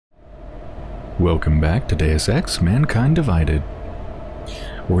Welcome back to Deus Ex, Mankind Divided.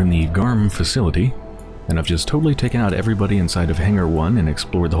 We're in the GARM facility, and I've just totally taken out everybody inside of Hangar 1 and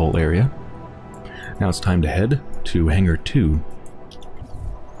explored the whole area. Now it's time to head to Hangar 2.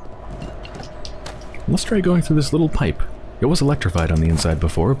 Let's try going through this little pipe. It was electrified on the inside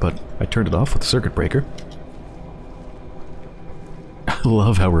before, but I turned it off with the circuit breaker. I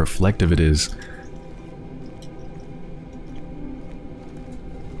love how reflective it is.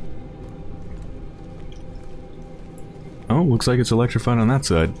 Oh, looks like it's electrified on that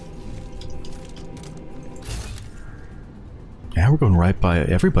side. Yeah, we're going right by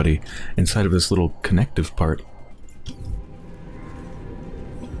everybody inside of this little connective part.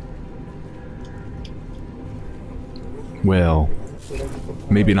 Well,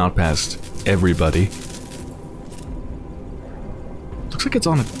 maybe not past everybody. Looks like it's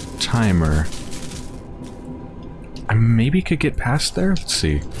on a timer. I maybe could get past there? Let's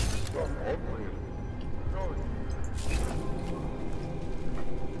see.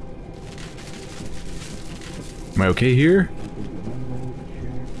 Am I okay here?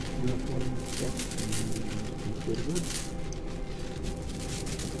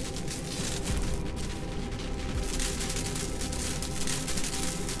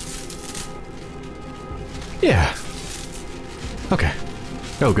 Yeah. Okay.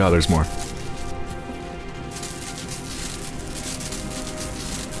 Oh god, there's more.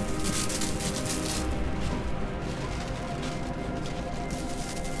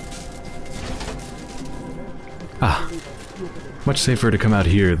 Ah. Much safer to come out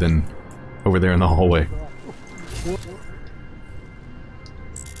here than over there in the hallway.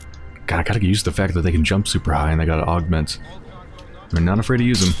 God, I gotta get used to the fact that they can jump super high and they gotta augment. I'm not afraid to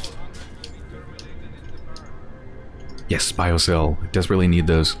use them. Yes, biocell. It does really need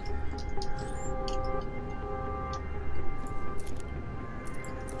those.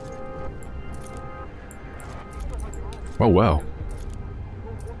 Oh, wow.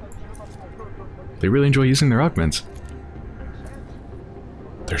 They really enjoy using their augments.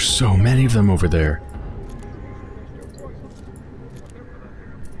 There's so many of them over there.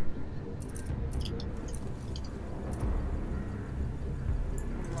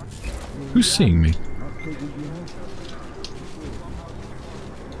 Who's seeing me?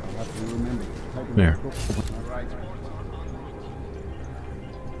 There.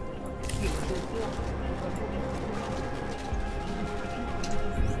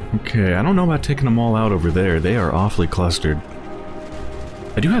 Okay, I don't know about taking them all out over there. They are awfully clustered.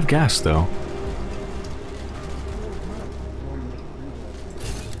 I do have gas, though.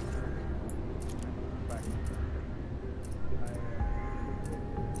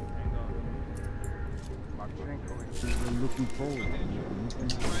 Looking forward.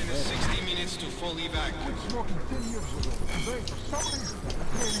 Minus 60 minutes to full evac. Smoking 10 years ago. Today, for some reason, the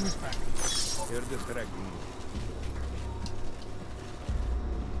clearing is back. Hear this correctly.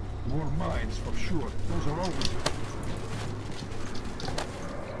 More mines for sure. Those are always.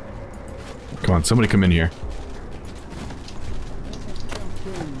 Come on, somebody come in here.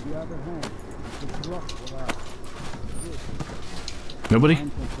 Nobody?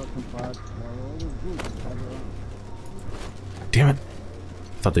 Damn it.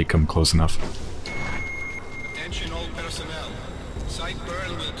 Thought they'd come close enough. Attention all personnel. Site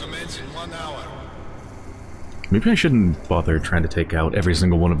burn will commence in 1 hour. Maybe I shouldn't bother trying to take out every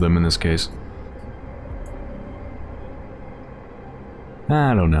single one of them in this case.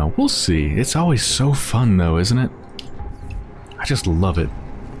 I don't know. We'll see. It's always so fun though, isn't it? I just love it.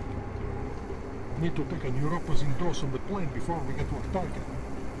 Need to take a neuropathy dose on the plane before we get to our target.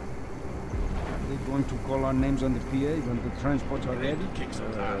 Are they going to call our names on the PA when the transports are ready?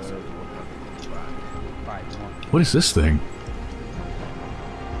 What is this thing?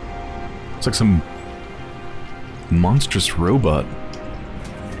 It's like some monstrous robot.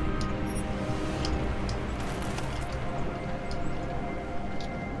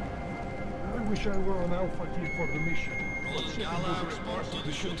 I wish I were on Alpha here for the mission. All Gala report to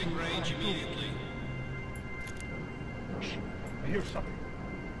the shooting range immediately. I hear something.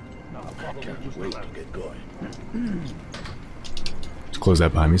 No, probably just wait to get going. Let's close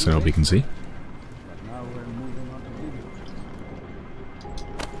that behind me so nobody can see. Now we're moving on to video.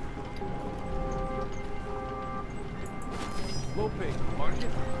 Low pay,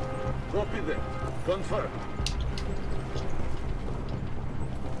 market. Copy that. Confirm.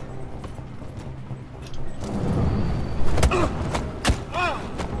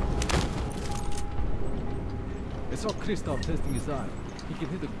 I saw Christoph testing his eye. He can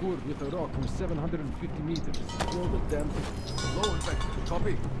hit a gourd with a rock from 750 meters. Roll the damn thing. Low effect.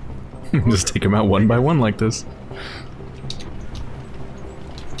 Copy. Just take them out one by one like this.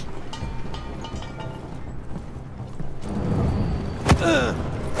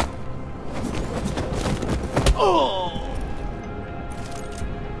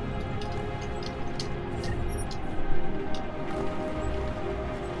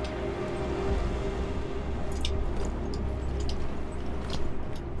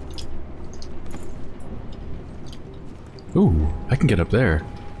 can get up there.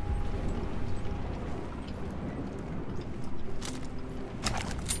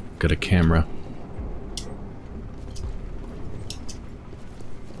 Got a camera.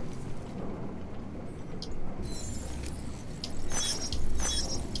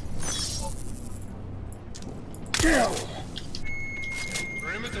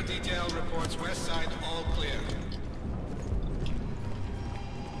 Perimeter detail reports west side all clear.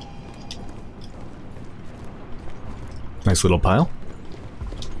 Nice little pile.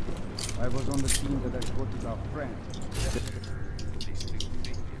 I was on the team that escorted our friend.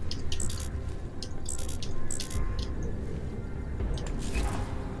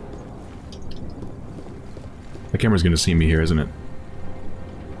 The camera's gonna see me here, isn't it?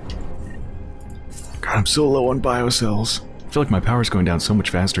 God, I'm so low on biocells. I feel like my power's going down so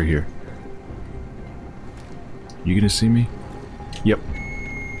much faster here. You gonna see me? Yep.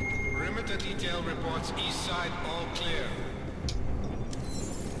 Perimeter detail reports east side all clear.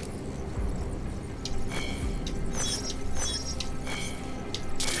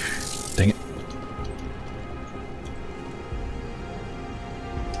 Dang it.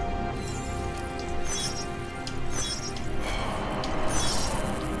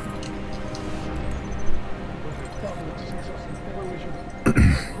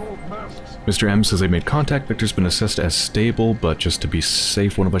 Mr. M says they made contact. Victor's been assessed as stable, but just to be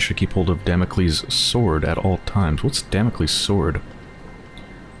safe, one of us should keep hold of Damocles' sword at all times. What's Damocles' sword?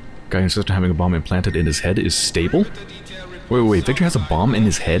 Guy insisted on having a bomb implanted in his head is stable? Wait, Victor has a bomb in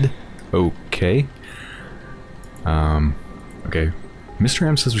his head? Okay. Okay. Mr.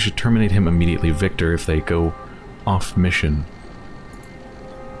 M says we should terminate him immediately, Victor, if they go off mission.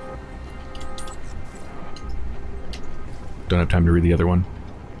 Don't have time to read the other one.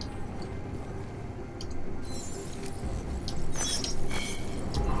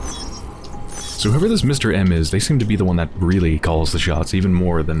 So whoever this Mr. M is, they seem to be the one that really calls the shots, even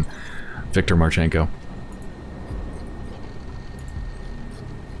more than Victor Marchenko.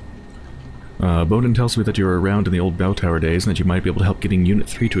 Bowden tells me that you were around in the old Bell Tower days and that you might be able to help getting Unit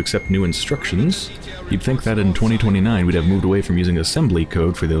 3 to accept new instructions. You'd think that in 2029 we'd have moved away from using assembly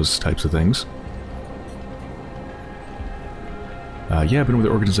code for those types of things. Yeah, I've been with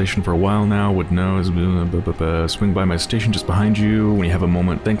the organization for a while now, would know, swing by my station just behind you when you have a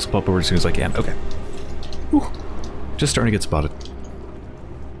moment. Thanks, I'll pop over as soon as I can. Okay. Whew. Just starting to get spotted.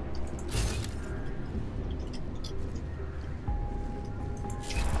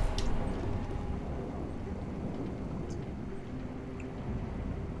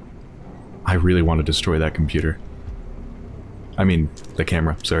 I really want to destroy that computer. I mean, the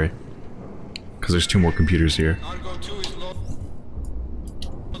camera, sorry. Because there's 2 more computers here. Cargo 2 is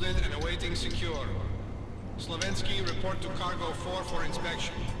loaded and awaiting secure. Slovensky, report to Cargo 4 for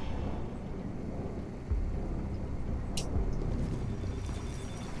inspection.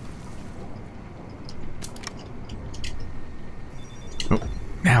 Oh,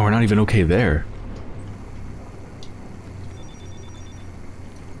 now we're not even okay there.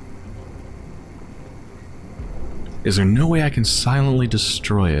 Is there no way I can silently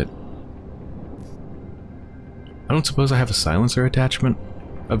destroy it? I don't suppose I have a silencer attachment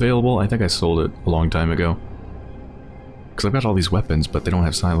available. I think I sold it a long time ago. Because I've got all these weapons, but they don't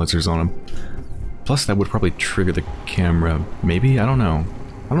have silencers on them. Plus, that would probably trigger the camera. Maybe? I don't know.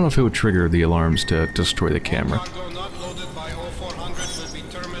 I don't know if it would trigger the alarms to destroy the camera. Cargo not loaded by 0400 will be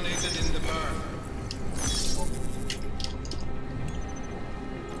terminated in the burn.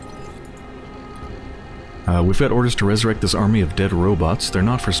 We've got orders to resurrect this army of dead robots. They're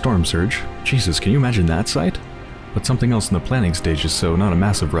not for Storm Surge. Jesus, can you imagine that sight? But something else in the planning stages, so not a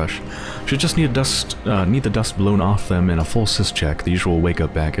massive rush. Should just need the dust blown off them in a full sys check, the usual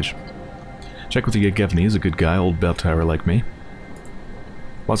wake-up package. Check with the Yevgeny, he's a good guy, old bell tower like me.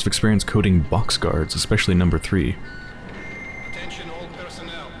 Lots of experience coding box guards, especially number 3. Attention all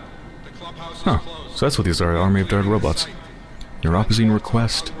personnel. The clubhouse is Huh, closed. so that's what these are, army of dead robots. Neuropazine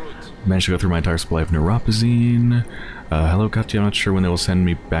request. Managed to go through my entire supply of neuropazine. Hello Katya, I'm not sure when they will send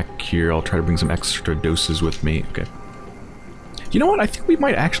me back here. I'll try to bring some extra doses with me. Okay. You know what? I think we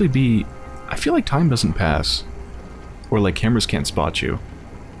might actually be... I feel like time doesn't pass. Or like cameras can't spot you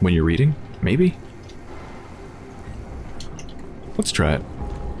when you're reading. Maybe? Let's try it.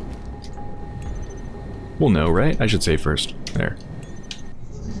 We'll know, right? I should say first. There.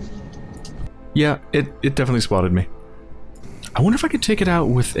 Yeah, it definitely spotted me. I wonder if I could take it out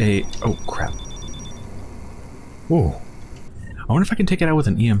with a... Oh, crap. Whoa. I wonder if I can take it out with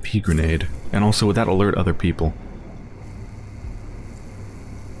an EMP grenade. And also would that alert other people?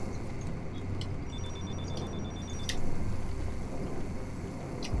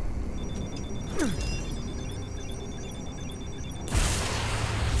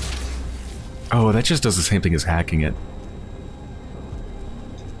 Oh, that just does the same thing as hacking it.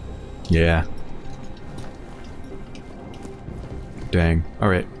 Yeah. Dang.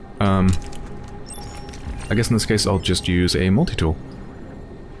 Alright. I guess in this case I'll just use a multi-tool.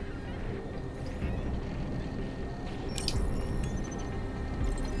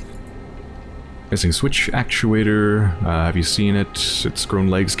 Missing switch actuator. Have you seen it? It's grown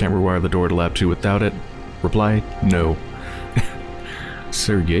legs, can't rewire the door to lab 2 without it. Reply, no.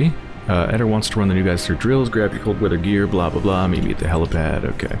 Sergey. Eder wants to run the new guys through drills, grab your cold weather gear, blah blah blah, meet me at the helipad,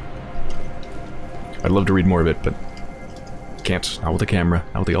 okay. I'd love to read more of it, but can't. Not with the camera,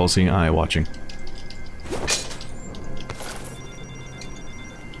 not with the all-seeing eye watching.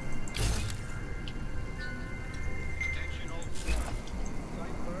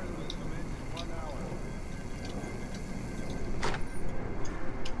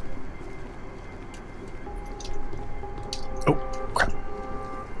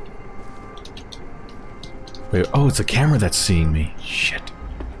 Wait, oh, it's a camera that's seeing me. Shit.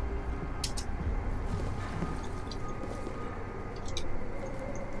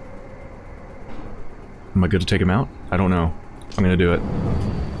 Am I good to take him out? I don't know. I'm gonna do it.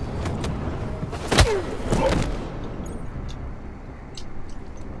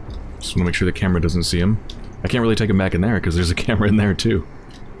 Just wanna make sure the camera doesn't see him. I can't really take him back in there because there's a camera in there too.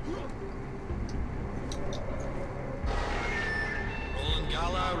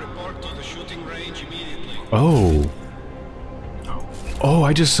 Oh. Oh,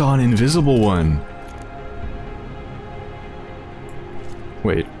 I just saw an invisible one.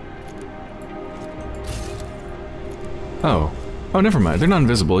 Wait. Oh. Oh, never mind. They're not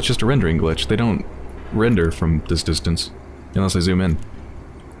invisible. It's just a rendering glitch. They don't render from this distance. Unless I zoom in.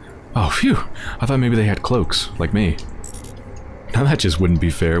 Oh, phew. I thought maybe they had cloaks, like me. Now that just wouldn't be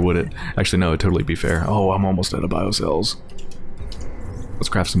fair, would it? Actually, no, it'd totally be fair. Oh, I'm almost out of biocells. Let's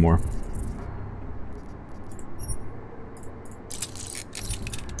craft some more.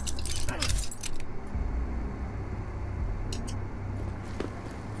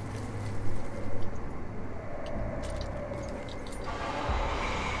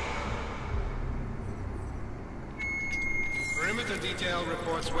 Detail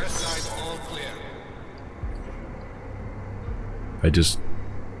reports west side all clear. I just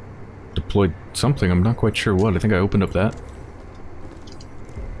deployed something, I'm not quite sure what. I think I opened up that.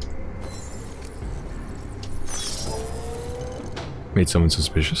 Made someone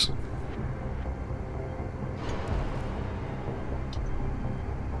suspicious.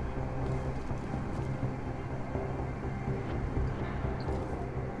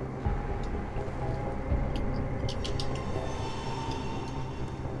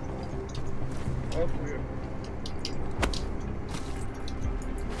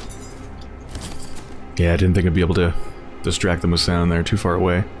 Yeah, I didn't think I'd be able to distract them with sound. They're too far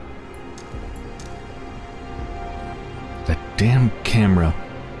away. That damn camera.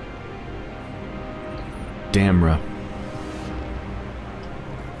 Damra.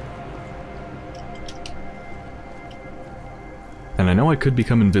 And I know I could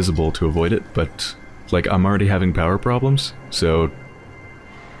become invisible to avoid it, but, like, I'm already having power problems, so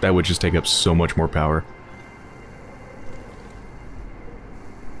that would just take up so much more power.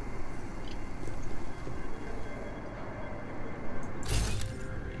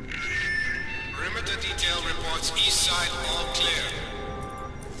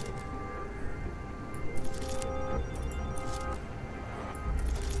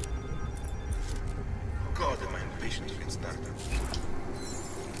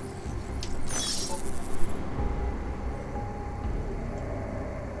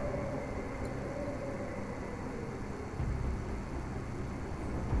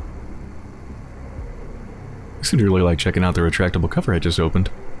 I seem to really like checking out the retractable cover I just opened.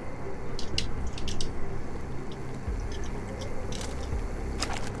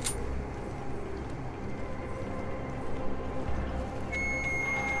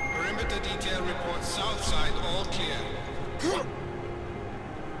 Perimeter detail reports south side all clear.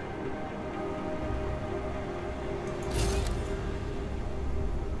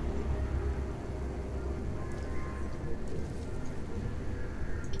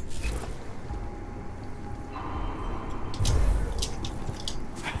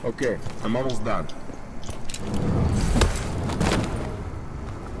 Okay, I'm almost done.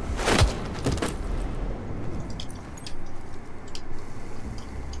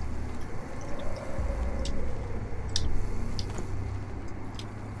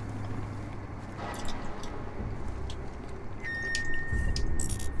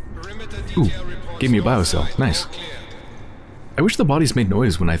 Ooh, gave me a biocell. Nice. I wish the bodies made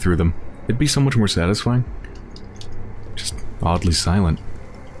noise when I threw them. It'd be so much more satisfying. Just oddly silent.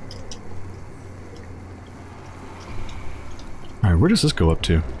 where does this go up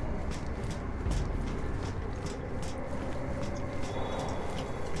to?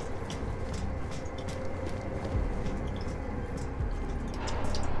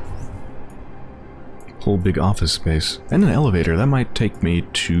 Whole big office space. And an elevator. That might take me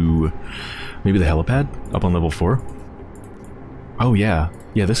to maybe the helipad up on level 4. Oh yeah.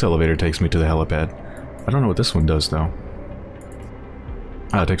 Yeah, this elevator takes me to the helipad. I don't know what this one does though.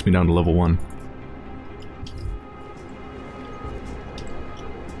 Ah, it takes me down to level 1.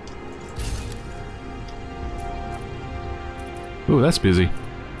 Ooh, that's busy.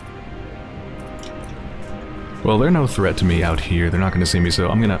 Well, they're no threat to me out here. They're not going to see me, so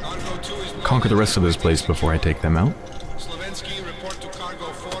I'm going to conquer the rest of this place before I take them out. Slovensky, report to Cargo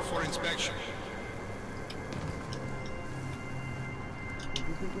 4 for inspection.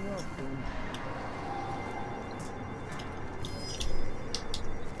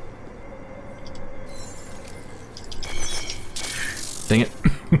 Dang it.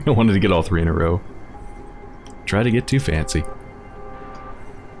 I wanted to get all 3 in a row. Try to get too fancy.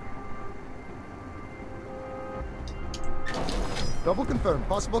 Double confirm.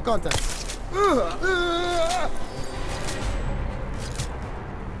 Possible contact.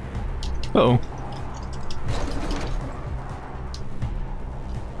 Uh-oh.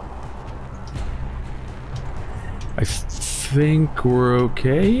 I think we're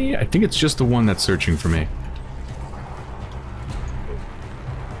okay. I think it's just the one that's searching for me.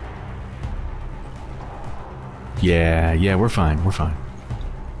 Yeah, we're fine, we're fine.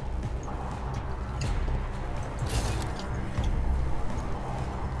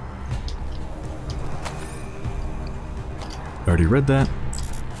 Already read that.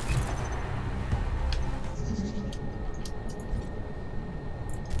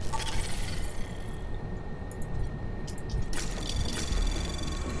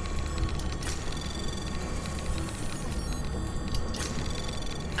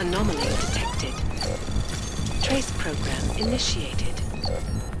 Anomaly detected. Trace program initiated.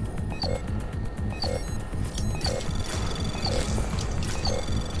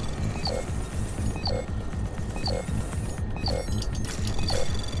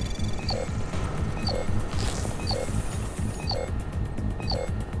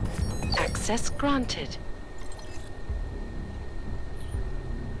 Access granted.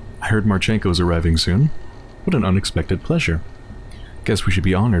 I heard Marchenko's arriving soon. What an unexpected pleasure. Guess we should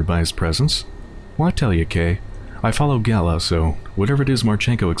be honored by his presence. Well, I tell you, Kay, I follow Gala, so whatever it is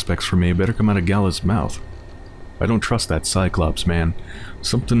Marchenko expects from me better come out of Gala's mouth. I don't trust that Cyclops, man.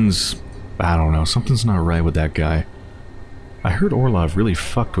 I don't know, something's not right with that guy. I heard Orlov really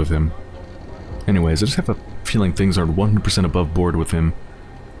fucked with him. Anyways, I just have a feeling things aren't 100% above board with him.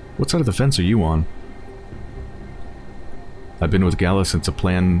 What side of the fence are you on? I've been with Gala since the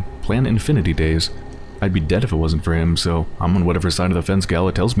Plan Infinity days. I'd be dead if it wasn't for him, so I'm on whatever side of the fence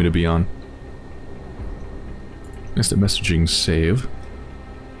Gala tells me to be on. Instant messaging save.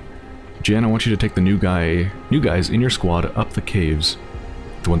 Jan, I want you to take the new guys in your squad up the caves.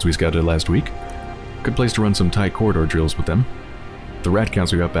 The ones we scouted last week. Good place to run some tight corridor drills with them. The rat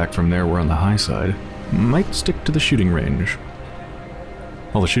counts we got back from there were on the high side. Might stick to the shooting range.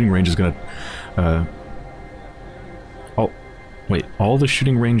 All the shooting range is gonna... all the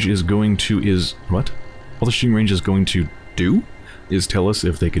shooting range is going to is... What? All the shooting range is going to do is tell us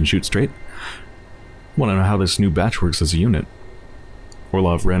if they can shoot straight. Want to know how this new batch works as a unit.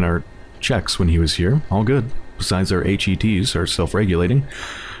 Orlov ran our checks when he was here. All good. Besides our HETs are self-regulating.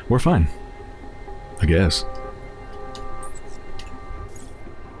 We're fine. I guess.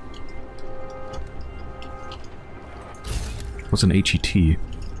 What's an HET?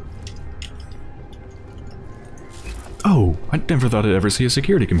 Oh, I never thought I'd ever see a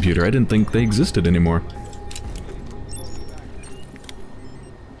security computer. I didn't think they existed anymore.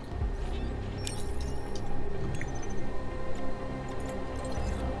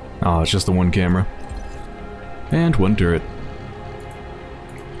 Oh, it's just the one camera. And one turret.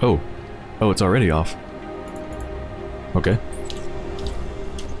 Oh. Oh, it's already off. Okay.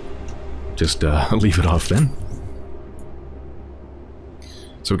 Just, leave it off then.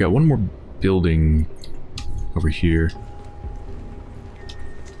 So we got one more building over here.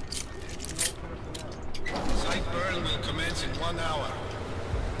 Site burn will commence in 1 hour.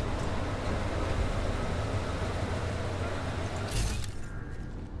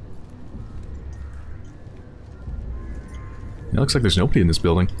 It looks like there's nobody in this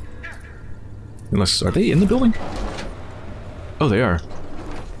building. Unless, are they in the building? Oh, they are.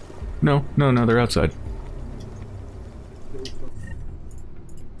 No, they're outside.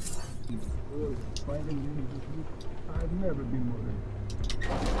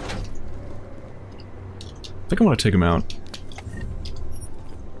 I think I want to take them out.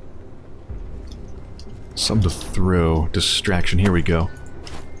 Something to throw. Distraction. Here we go.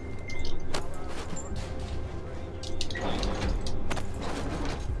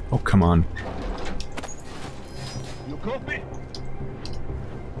 Oh, come on. You copy?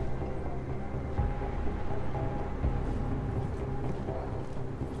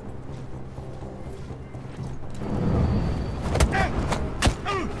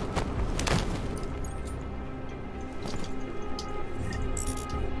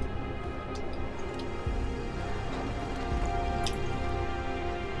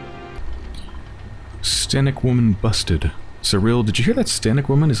 Stanek woman busted. Cyril, did you hear that Stanek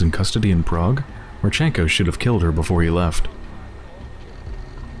woman is in custody in Prague? Marchenko should have killed her before he left.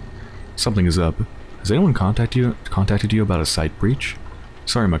 Something is up. Has anyone contacted you about a site breach?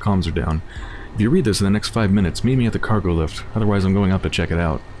 Sorry, my comms are down. If you read this in the next 5 minutes, meet me at the cargo lift. Otherwise, I'm going up to check it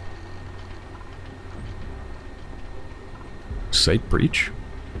out. Site breach?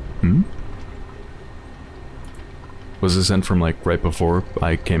 Hmm? Was this sent from, like, right before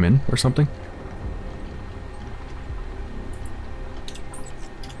I came in, or something?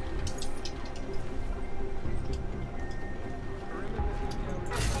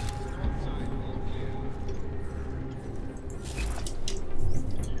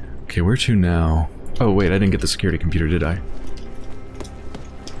 Okay, where to now? Oh wait, I didn't get the security computer, did I?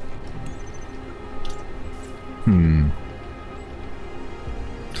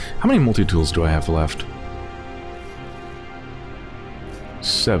 How many multi-tools do I have left?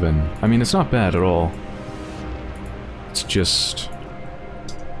 7. I mean, it's not bad at all. It's just...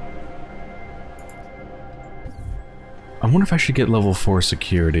 I wonder if I should get level 4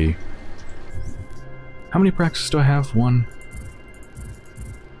 security. How many practices do I have? 1?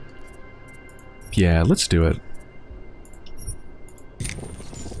 Yeah, let's do it.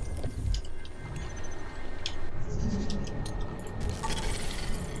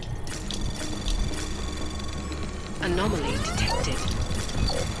 Anomaly detected.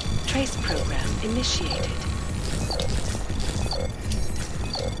 Trace program initiated.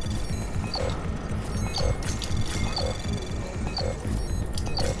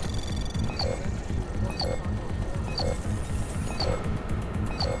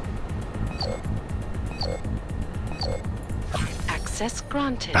 Access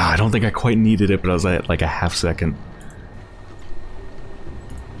granted. Ah, I don't think I quite needed it, but I was at like a half second.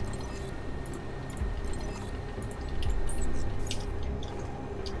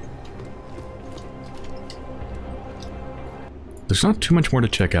 There's not too much more to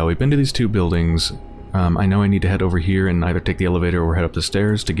check out. We've been to these 2 buildings. I know I need to head over here and either take the elevator or head up the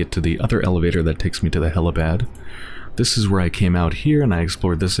stairs to get to the other elevator that takes me to the helipad. This is where I came out here and I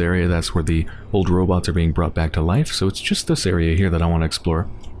explored this area. That's where the old robots are being brought back to life. So it's just this area here that I want to explore.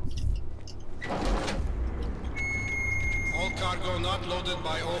 All cargo not loaded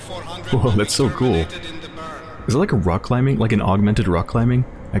by 0400. Whoa, that's so cool. Is it like a rock climbing, like an augmented rock climbing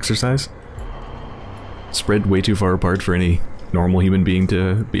exercise? Spread way too far apart for any normal human being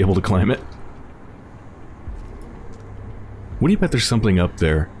to be able to climb it. What do you bet there's something up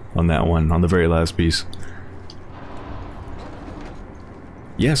there on that one, on the very last piece?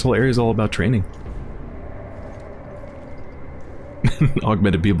 Yeah, this whole area is all about training.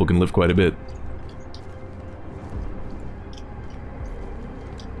 Augmented people can live quite a bit.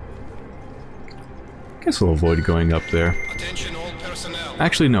 Guess we'll avoid going up there. Attention all personnel.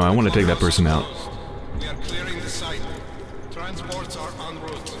 Actually, no, I want to take that person out. We are clearing the site. Transports are en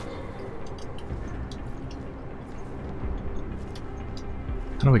route.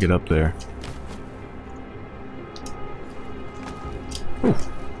 How do I get up there? Ooh,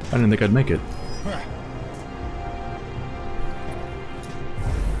 I didn't think I'd make it.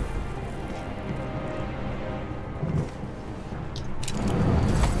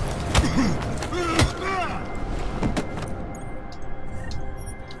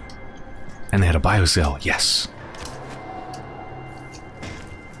 And they had a biocell, yes!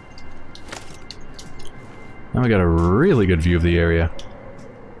 Now I got a really good view of the area.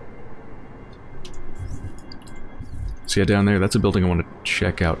 See down there? That's a building I want to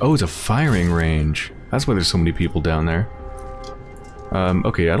check out. Oh, it's a firing range. That's why there's so many people down there.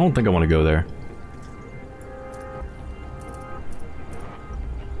 Okay, I don't think I want to go there.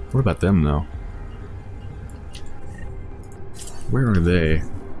 What about them, though? Where are they?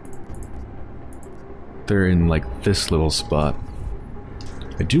 They're in, like, this little spot.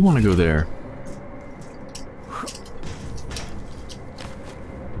 I do want to go there.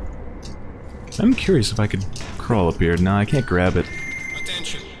 I'm curious if I could crawl up here. No, I can't grab it.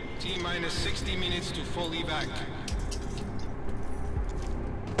 Attention. T-minus 60 minutes to full evac.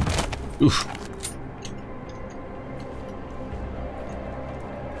 Oof.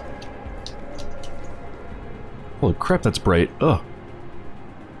 Holy crap, that's bright. Ugh.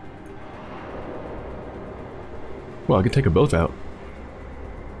 Well, I could take them both out.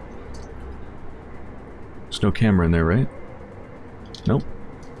 There's no camera in there, right? Nope.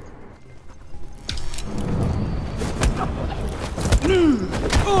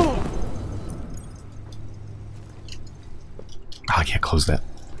 Oh, I can't close that.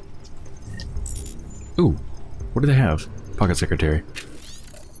 Ooh, what do they have? Pocket secretary.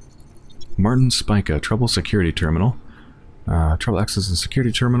 Martin Spica, trouble security terminal. Trouble access in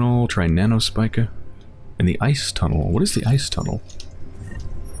security terminal. Try nano Spica. In the ice tunnel. What is the ice tunnel?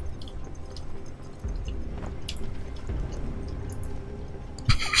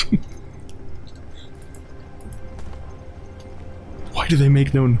 Why do they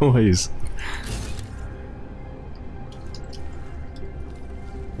make no noise?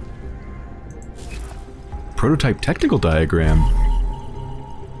 Prototype technical diagram.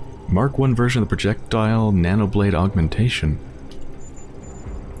 Mark 1 version of the projectile nanoblade augmentation.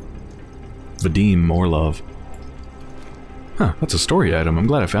 Vadim Orlov. Huh, that's a story item. I'm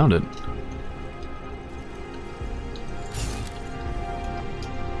glad I found it.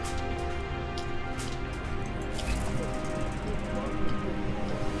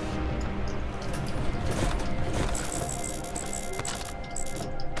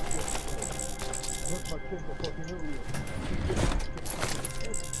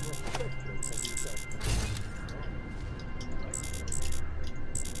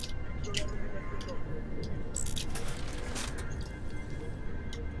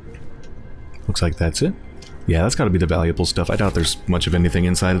 Looks like that's it. Yeah, that's gotta be the valuable stuff. I doubt there's much of anything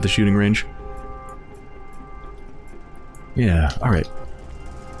inside of the shooting range. Yeah, alright.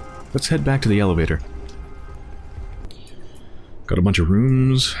 Let's head back to the elevator. Got a bunch of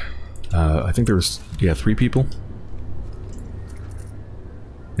rooms. I think there was, yeah, 3 people.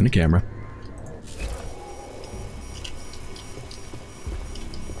 And a camera.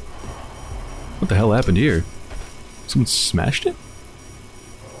 What the hell happened here? Someone smashed it?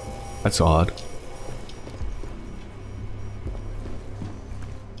 That's odd.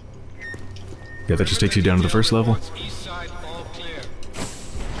 Yeah, that just takes you down to the first level. East side, all clear.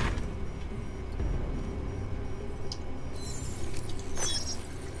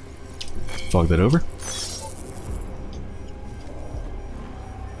 Fog that over.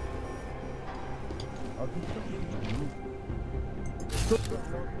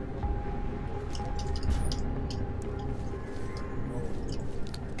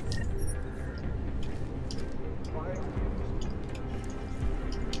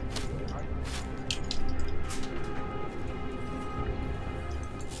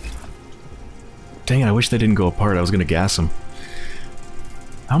 Dang it, I wish they didn't go apart. I was gonna gas them.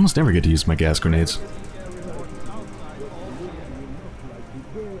 I almost never get to use my gas grenades.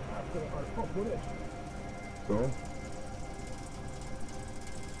 So?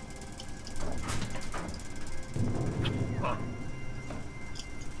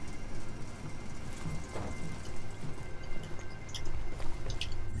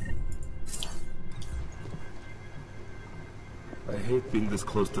 I hate being this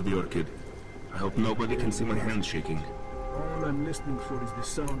close to the orchid. I hope nobody can see my hands shaking. All I'm listening for is the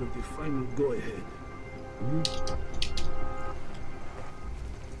sound of the final go-ahead.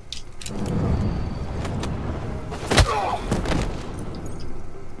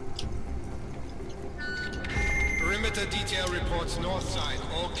 Perimeter detail reports north side,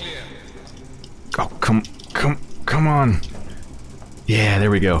 all clear. Oh, come on. Yeah,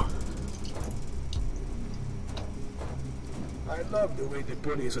 there we go. I love the way the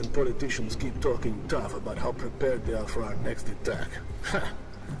police and politicians keep talking tough about how prepared they are for our next attack. Ha!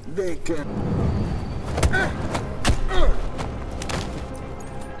 They can...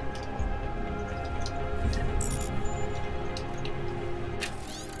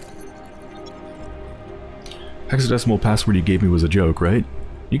 Hexadecimal password you gave me was a joke, right?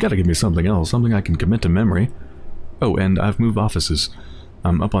 You gotta give me something else, something I can commit to memory. Oh, and I've moved offices.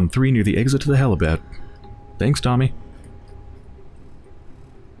 I'm up on 3 near the exit to the helipad. Thanks, Tommy.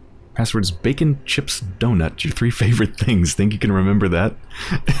 Password's bacon, chips, donut. Your 3 favorite things. Think you can remember that?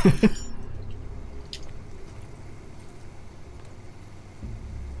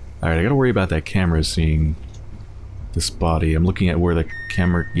 Alright, I gotta worry about that camera seeing this body. I'm looking at where the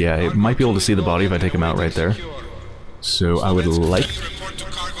camera... Yeah, it might be able to see the body if I take him out right there. So I would like...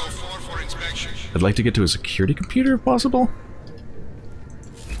 I'd like to get to a security computer if possible.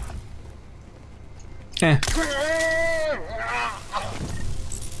 Eh.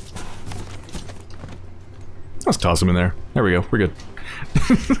 Let's toss him in there. There we go. We're good.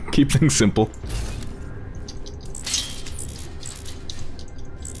 Keep things simple.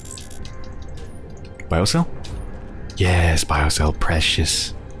 Biocell? Yes, biocell,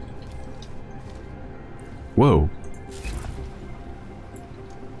 precious. Whoa.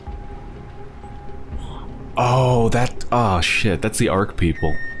 Oh, oh shit, that's the ARC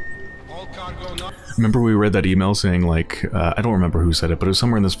people. All cargo not... Remember we read that email saying, like, I don't remember who said it, but it was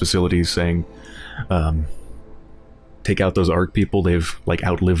somewhere in this facility saying, take out those ARC people, they've, like,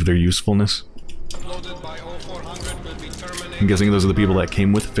 outlived their usefulness. Loaded by 0400 will be terminated. I'm guessing those are the people that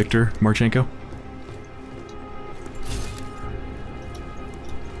came with Victor Marchenko?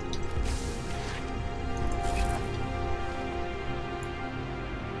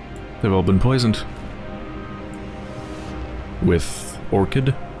 They've all been poisoned. With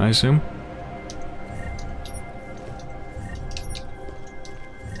Orchid, I assume?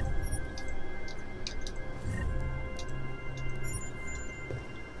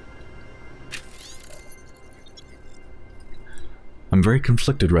 I'm very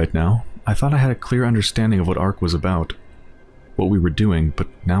conflicted right now. I thought I had a clear understanding of what ARC was about. What we were doing, but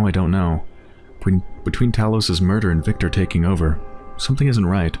now I don't know. Between Talos' murder and Victor taking over, something isn't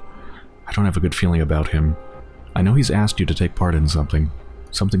right. I don't have a good feeling about him. I know he's asked you to take part in something.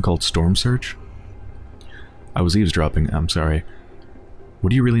 Something called Storm Search? I was eavesdropping, I'm sorry.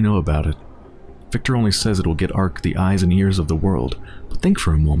 What do you really know about it? Victor only says it will get ARC the eyes and ears of the world. But think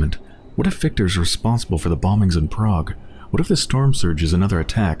for a moment. What if Victor's responsible for the bombings in Prague? What if this Storm Surge is another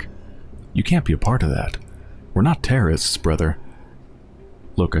attack? You can't be a part of that. We're not terrorists, brother.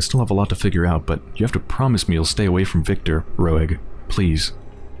 Look, I still have a lot to figure out, but you have to promise me you'll stay away from Victor, Roeg. Please.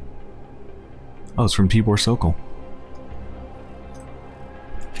 Oh, it's from Tibor Sokol.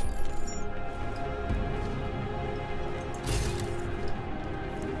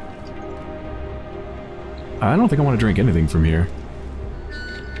 I don't think I want to drink anything from here.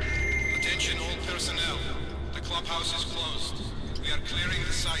 Attention all personnel. The clubhouse is closed. We are clearing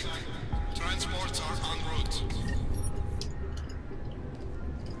the site. Transports are en route.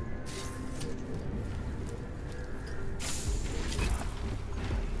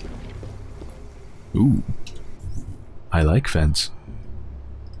 Ooh. I like fence.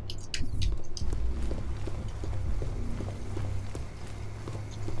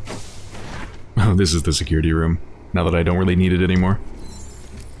 Oh, this is the security room, now that I don't really need it anymore.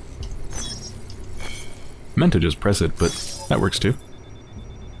 Meant to just press it, but that works too.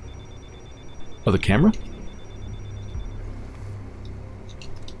 Oh, the camera?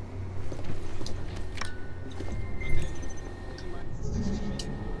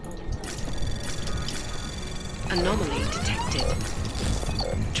 Anomaly detected.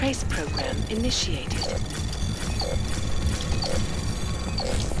 Trace program initiated.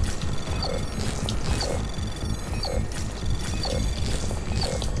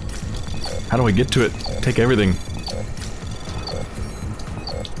 How do I get to it? Take everything.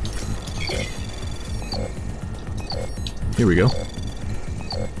 Here we go.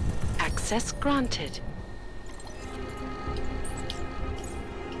 Access granted.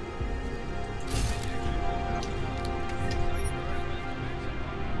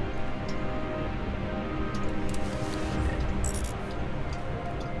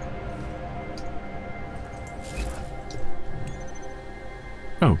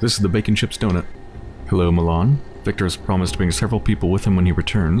 Oh, this is the bacon chips donut. Hello, Milan. Victor has promised to bring several people with him when he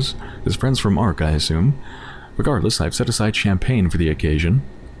returns. His friends from ARC, I assume. Regardless, I've set aside champagne for the occasion.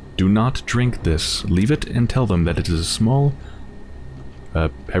 Do not drink this. Leave it and tell them that it is a small...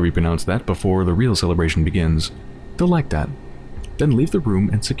 however you pronounce that, before the real celebration begins. They'll like that. Then leave the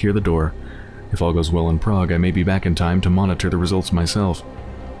room and secure the door. If all goes well in Prague, I may be back in time to monitor the results myself.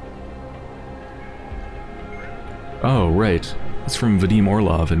 Oh, right. It's from Vadim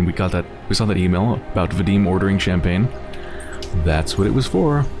Orlov, and we saw that email about Vadim ordering champagne. That's what it was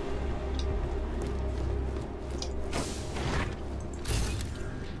for.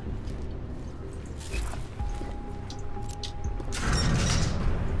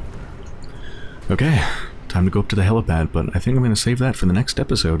 Okay, time to go up to the helipad, but I think I'm going to save that for the next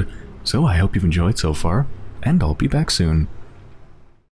episode. So I hope you've enjoyed so far, and I'll be back soon.